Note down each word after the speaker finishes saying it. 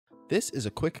This is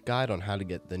a quick guide on how to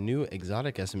get the new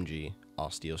exotic SMG,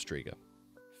 OSTEO STRIGA.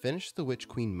 Finish the Witch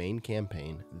Queen main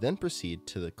campaign, then proceed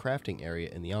to the crafting area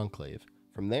in the Enclave.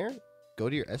 From there, go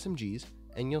to your SMGs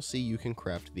and you'll see you can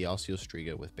craft the OSTEO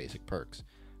STRIGA with basic perks.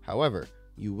 However,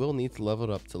 you will need to level it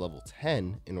up to level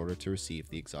 10 in order to receive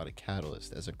the exotic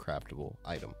catalyst as a craftable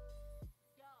item.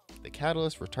 The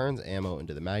catalyst returns ammo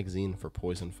into the magazine for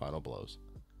poison final blows.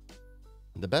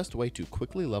 The best way to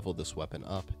quickly level this weapon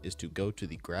up is to go to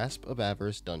the Grasp of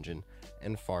Avarice dungeon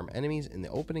and farm enemies in the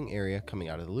opening area coming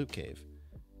out of the loot cave.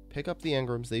 Pick up the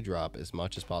engrams they drop as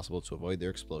much as possible to avoid their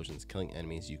explosions killing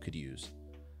enemies you could use.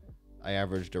 I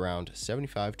averaged around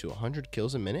 75 to 100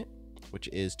 kills a minute, which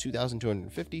is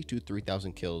 2,250 to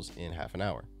 3,000 kills in half an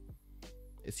hour.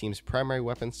 It seems primary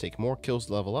weapons take more kills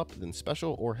to level up than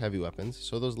special or heavy weapons,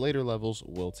 so those later levels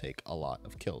will take a lot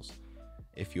of kills.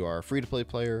 If you are a free-to-play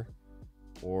player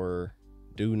or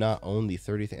do not own the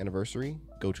 30th anniversary,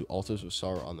 go to Altars of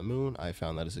Sorrow on the Moon. I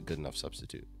found that is a good enough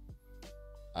substitute.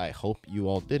 I hope you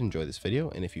all did enjoy this video,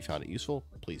 and if you found it useful,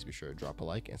 please be sure to drop a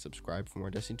like and subscribe for more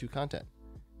Destiny 2 content.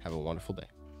 Have a wonderful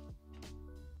day.